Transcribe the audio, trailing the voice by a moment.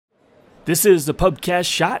This is the Pubcast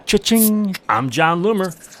Shot. Cha-ching. I'm John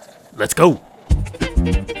Loomer. Let's go.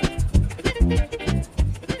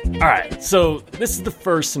 All right, so this is the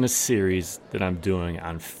first in a series that I'm doing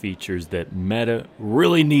on features that Meta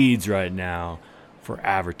really needs right now for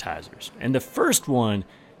advertisers. And the first one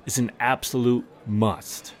is an absolute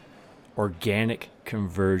must: organic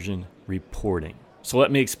conversion reporting. So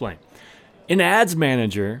let me explain. In Ads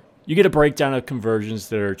Manager, you get a breakdown of conversions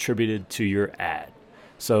that are attributed to your ad.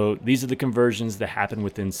 So these are the conversions that happen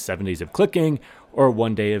within 7 days of clicking or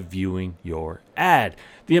 1 day of viewing your ad.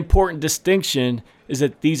 The important distinction is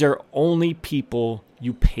that these are only people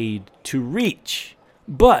you paid to reach.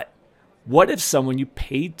 But what if someone you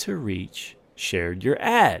paid to reach shared your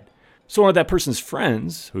ad? So one of that person's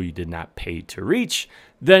friends, who you did not pay to reach,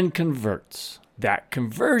 then converts. That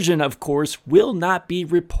conversion, of course, will not be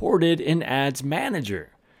reported in Ads Manager.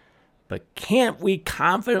 But can't we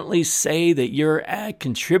confidently say that your ad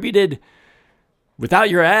contributed? Without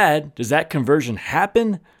your ad, does that conversion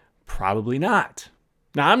happen? Probably not.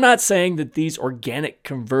 Now, I'm not saying that these organic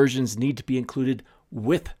conversions need to be included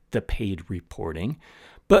with the paid reporting,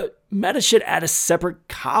 but Meta should add a separate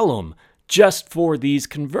column just for these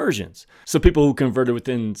conversions. So people who converted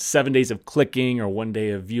within 7 days of clicking or 1 day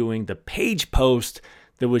of viewing the page post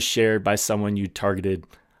that was shared by someone you targeted,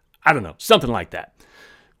 I don't know, something like that.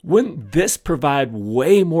 Wouldn't this provide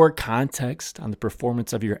way more context on the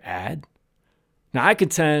performance of your ad? Now, I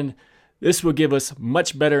contend this would give us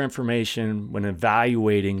much better information when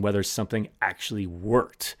evaluating whether something actually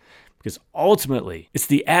worked. Because ultimately, it's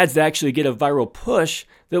the ads that actually get a viral push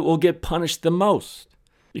that will get punished the most.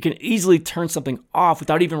 You can easily turn something off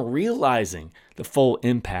without even realizing the full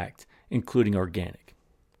impact, including organic.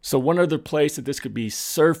 So one other place that this could be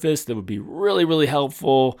surfaced that would be really, really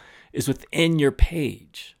helpful is within your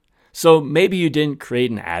page. So maybe you didn't create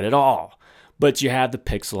an ad at all, but you have the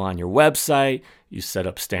pixel on your website, you set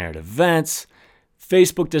up standard events.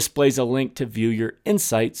 Facebook displays a link to view your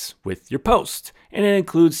insights with your post, and it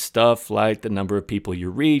includes stuff like the number of people you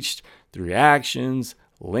reached, the reactions,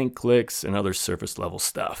 link clicks, and other surface level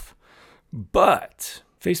stuff. But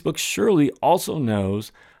Facebook surely also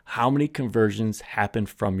knows how many conversions happened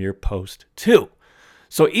from your post too.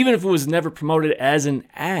 So even if it was never promoted as an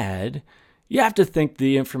ad, you have to think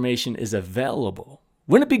the information is available.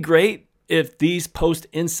 Wouldn't it be great if these post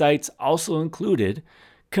insights also included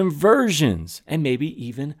conversions and maybe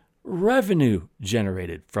even revenue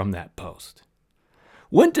generated from that post?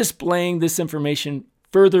 Wouldn't displaying this information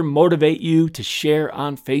further motivate you to share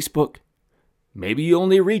on Facebook? Maybe you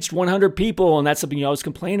only reached 100 people and that's something you always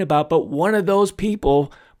complain about, but one of those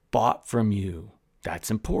people bought from you.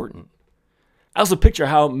 That's important. I also picture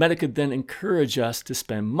how Meta could then encourage us to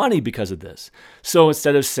spend money because of this. So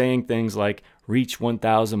instead of saying things like reach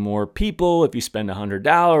 1,000 more people if you spend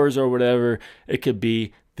 $100 or whatever, it could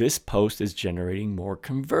be this post is generating more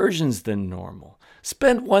conversions than normal.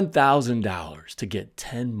 Spend $1,000 to get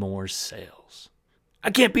 10 more sales. I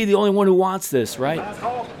can't be the only one who wants this, right?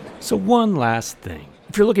 So one last thing.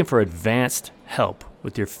 If you're looking for advanced help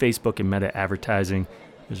with your Facebook and Meta advertising,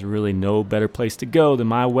 there's really no better place to go than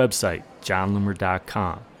my website,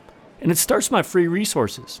 johnloomer.com. And it starts my free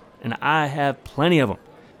resources, and I have plenty of them,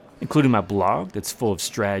 including my blog that's full of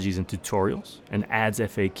strategies and tutorials, an ads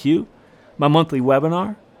FAQ, my monthly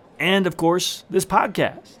webinar, and of course, this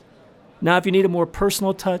podcast. Now, if you need a more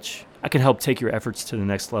personal touch, I can help take your efforts to the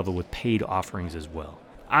next level with paid offerings as well.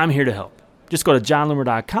 I'm here to help. Just go to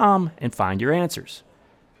johnloomer.com and find your answers.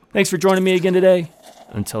 Thanks for joining me again today.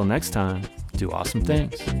 Until next time, do awesome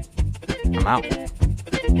things. I'm out.